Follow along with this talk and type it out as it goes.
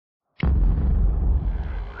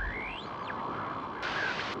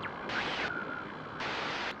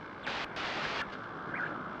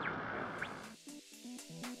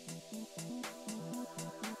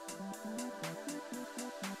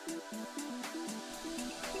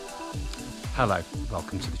Hello,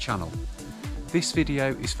 welcome to the channel. This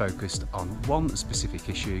video is focused on one specific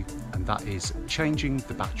issue, and that is changing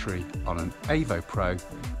the battery on an AOVO Pro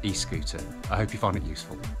e-scooter. I hope you find it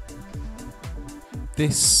useful.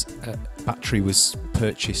 This battery was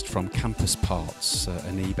purchased from Campus Parts,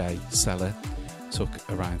 an eBay seller. Took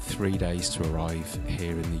around 3 days to arrive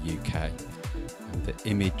here in the UK. And the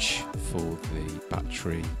image for the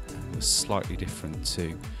battery was slightly different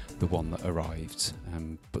to the one that arrived,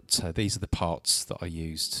 but these are the parts that I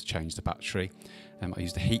used to change the battery. I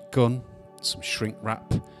used a heat gun, some shrink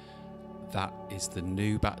wrap. That is the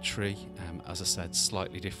new battery, as I said,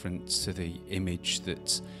 slightly different to the image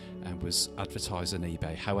that was advertised on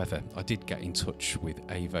eBay. However, I did get in touch with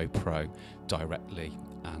AOVO Pro directly,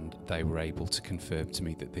 and they were able to confirm to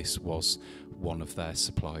me that this was one of their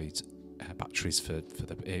supplied batteries for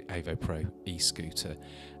the AOVO Pro e-scooter.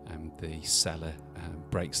 The seller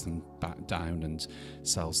breaks them back down and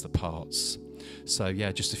sells the parts. So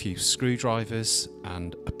yeah, just a few screwdrivers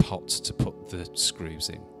and a pot to put the screws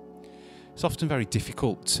in. It's often very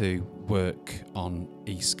difficult to work on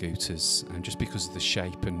e-scooters, just because of the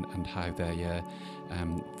shape and how they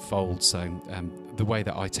fold. So the way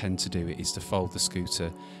that I tend to do it is to fold the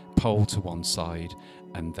scooter pole to one side,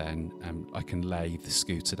 and then I can lay the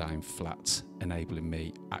scooter down flat, enabling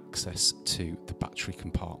me access to the battery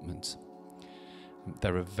compartment.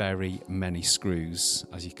 There are very many screws,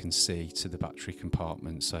 as you can see, to the battery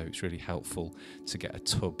compartment, so it's really helpful to get a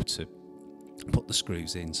tub to put the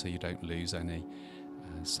screws in so you don't lose any.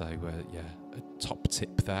 Yeah, a top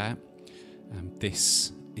tip there.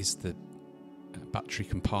 This is the battery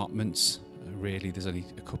compartment. Really, there's only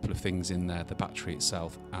a couple of things in there: the battery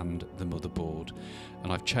itself and the motherboard.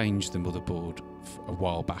 And I've changed the motherboard a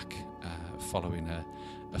while back following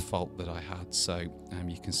a fault that I had. So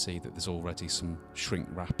you can see that there's already some shrink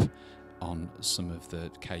wrap on some of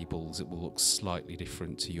the cables. It will look slightly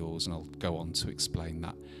different to yours, and I'll go on to explain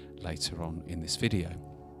that later on in this video.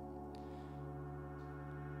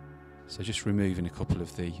 So just removing a couple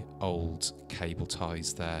of the old cable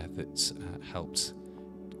ties there that helped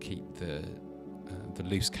keep the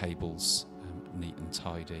loose cables neat and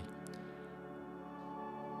tidy.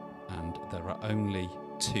 And there are only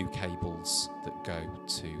 2 cables that go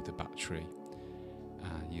to the battery.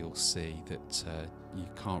 You'll see that you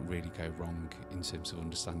can't really go wrong in terms of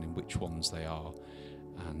understanding which ones they are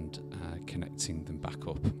and connecting them back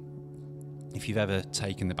up. If you've ever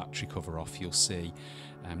taken the battery cover off, you'll see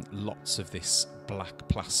lots of this black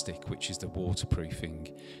plastic, which is the waterproofing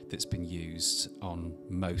that's been used on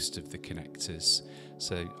most of the connectors.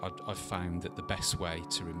 So I've found that the best way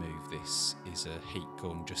to remove this is a heat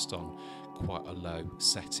gun just on quite a low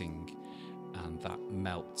setting, and that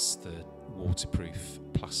melts the waterproof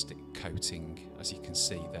plastic coating, as you can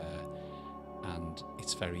see there. And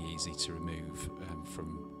it's very easy to remove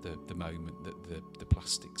from the moment that the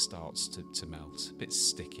plastic starts to melt. A bit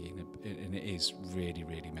sticky and it is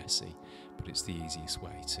really messy, but it's the easiest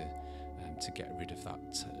way to get rid of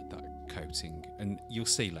that coating. And you'll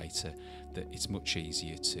see later that it's much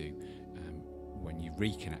easier to, when you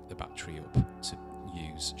reconnect the battery up, to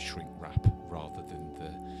use shrink wrap rather than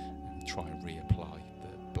try and reapply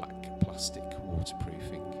the black plastic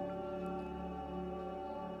waterproofing.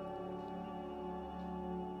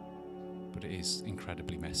 But it is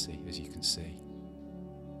incredibly messy, as you can see.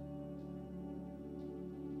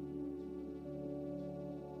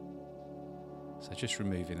 So just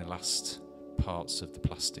removing the last parts of the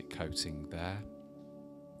plastic coating there.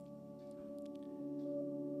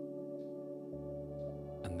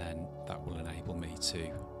 And then that will enable me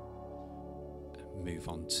to move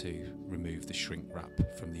on to remove the shrink wrap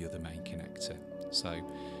from the other main connector. So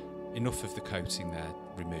enough of the coating there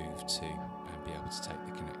removed to be able to take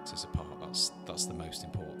the connectors apart. That's the most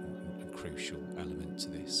important and crucial element to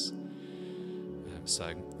this.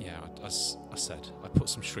 So yeah, as I said, I put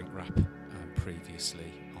some shrink wrap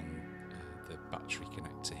previously on the battery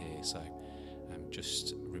connector here, so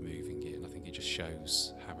just removing it, and I think it just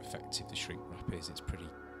shows how effective the shrink wrap is. It's pretty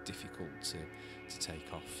difficult to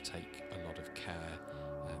take off. Take a lot of care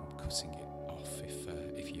cutting it off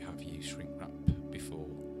if you have used shrink wrap before.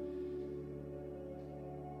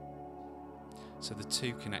 So the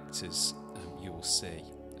 2 connectors you will see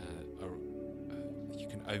you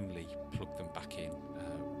can only plug them back in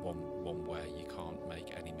one way. You can't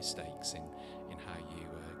make any mistakes in how you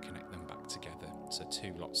connect them back together. So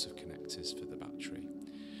 2 lots of connectors for the battery.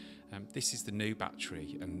 This is the new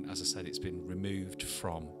battery, and as I said, it's been removed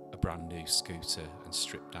from a brand new scooter and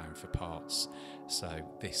stripped down for parts. So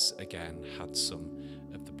this again had some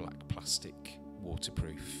of the black plastic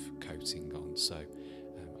waterproof coating on. So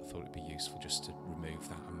I thought it'd be useful just to remove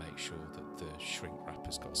that and make sure that the shrink wrap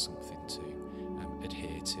has got something to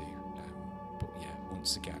adhere to. But yeah,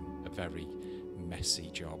 once again, a very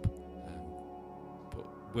messy job,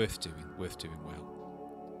 but worth doing well.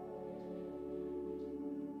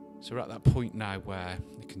 So we're at that point now where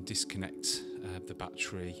you can disconnect the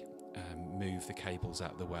battery, move the cables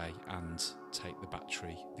out of the way, and take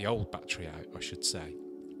the old battery out, I should say.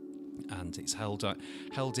 And it's held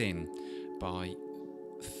in by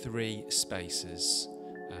 3 spacers,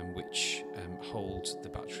 which hold the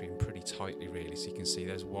battery in pretty tightly, really. So you can see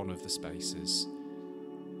there's one of the spacers,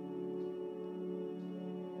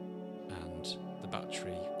 and the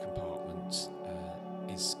battery compartment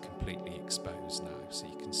is completely exposed now. So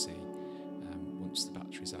you can see once the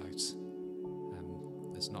battery's out,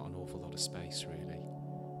 there's not an awful lot of space really,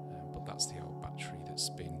 but that's the old battery that's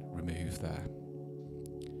been removed there.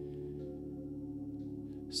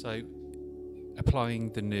 So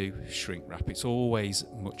applying the new shrink wrap, it's always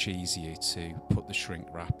much easier to put the shrink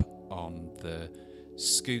wrap on the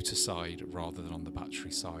scooter side rather than on the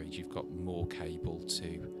battery side. You've got more cable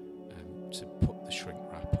to put the shrink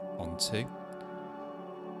wrap onto.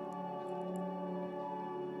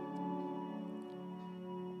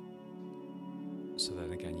 So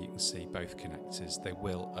then again, you can see both connectors, they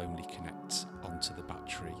will only connect onto the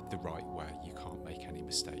battery the right way. You can't make any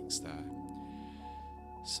mistakes there.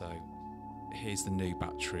 So here's the new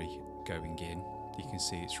battery going in. You can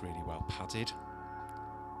see it's really well padded.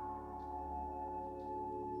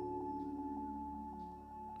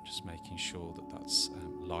 I'm just making sure that that's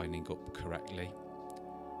lining up correctly.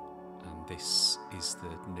 And this is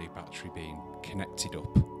the new battery being connected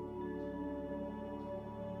up.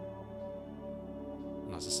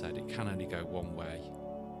 And as I said, it can only go one way.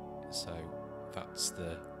 So that's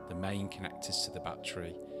the main connectors to the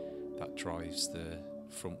battery. That drives the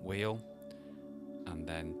front wheel, and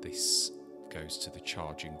then this goes to the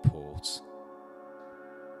charging port.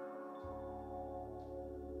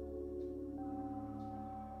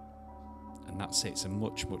 And that's it. It's a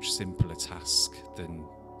much simpler task than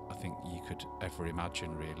I think you could ever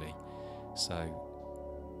imagine, really. So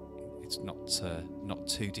it's not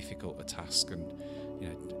too difficult a task, and you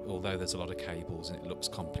know, although there's a lot of cables and it looks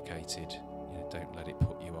complicated, you know, don't let it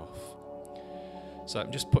put you off. So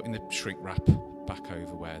I'm just putting the shrink wrap back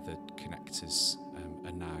over where the connectors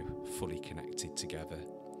are now fully connected together,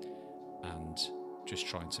 and just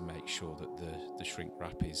trying to make sure that the shrink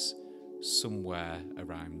wrap is somewhere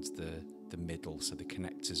around the middle, so the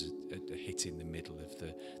connectors are hitting the middle of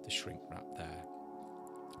the shrink wrap there.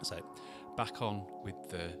 So back on with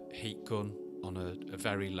the heat gun on a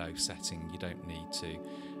very low setting. You don't need to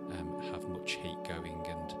have much heat going,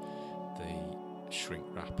 and the shrink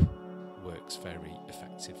wrap works very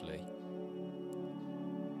effectively.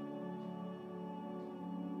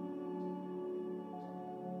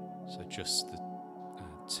 So just the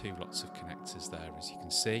 2 lots of connectors there, as you can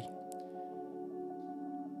see.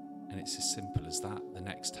 And it's as simple as that. The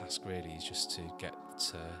next task really is just to get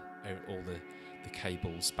all the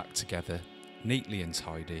cables back together neatly and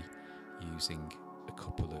tidy using a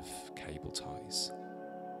couple of cable ties.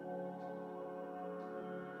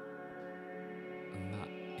 And that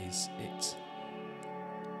is it.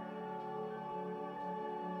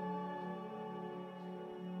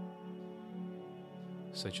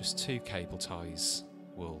 So just 2 cable ties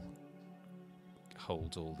will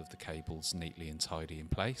hold all of the cables neatly and tidy in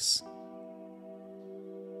place.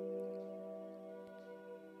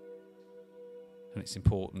 And it's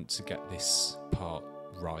important to get this part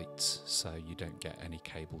right so you don't get any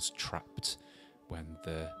cables trapped when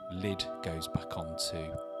the lid goes back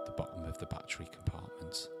onto the bottom of the battery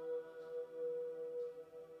compartment.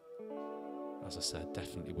 As I said,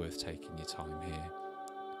 definitely worth taking your time here.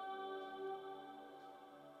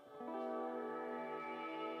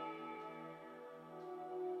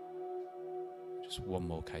 Just 1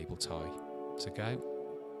 more cable tie to go.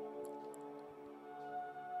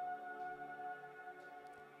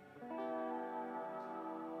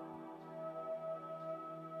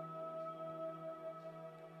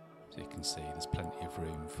 So you can see there's plenty of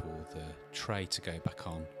room for the tray to go back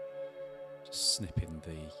on. Just snipping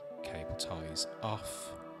the cable ties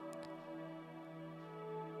off.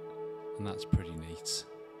 And that's pretty neat.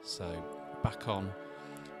 So back on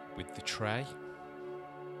with the tray.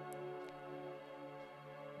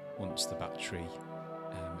 Once the battery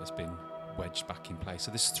has been wedged back in place.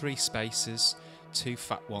 So there's 3 spacers, 2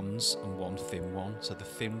 fat ones and 1 thin one. So the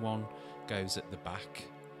thin one goes at the back,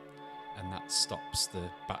 and that stops the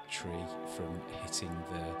battery from hitting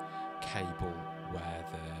the cable where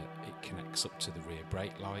it connects up to the rear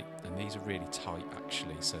brake light. And these are really tight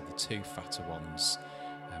actually, so the 2 fatter ones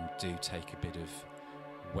do take a bit of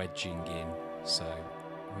wedging in, so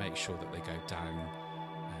make sure that they go down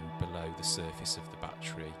below the surface of the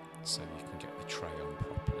battery so you can get the tray on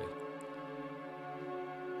properly.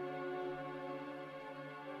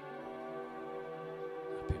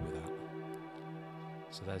 Happy with that.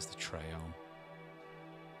 So there's the tray arm,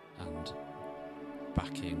 and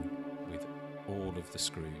back in with all of the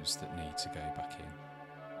screws that need to go back in.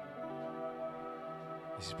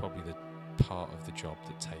 This is probably the part of the job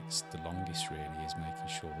that takes the longest, really, is making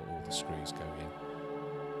sure that all the screws go in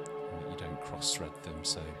and that you don't cross thread them.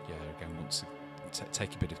 So yeah, again, once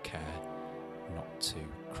take a bit of care not to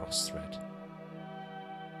cross thread.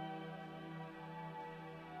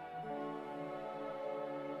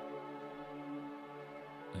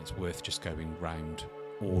 And it's worth just going round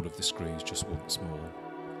all of the screws just once more.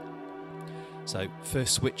 So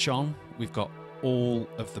first switch on, we've got all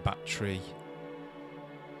of the battery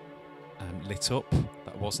lit up.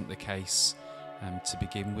 That wasn't the case to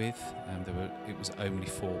begin with. It was only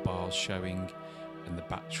 4 bars showing, and the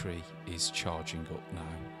battery is charging up now.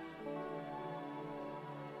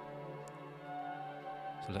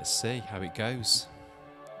 So let's see how it goes.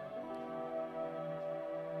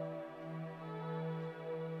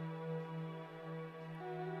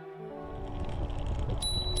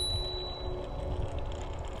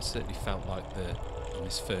 It certainly felt like on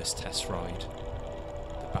this first test ride,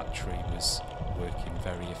 the battery was working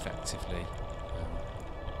very effectively,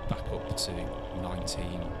 back up to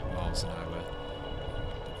 19 miles an hour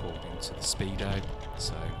according to the speedo.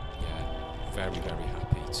 So yeah, very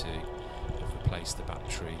happy to have replaced the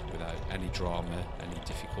battery without any drama, any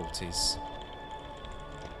difficulties.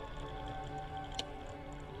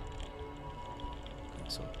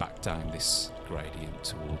 And sort of back down this gradient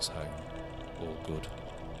towards home, all good.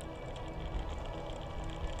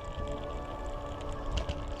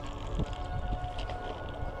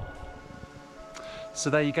 So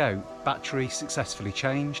there you go, battery successfully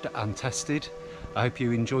changed and tested. I hope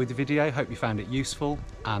you enjoyed the video, hope you found it useful,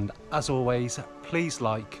 and as always, please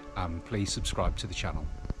like and please subscribe to the channel.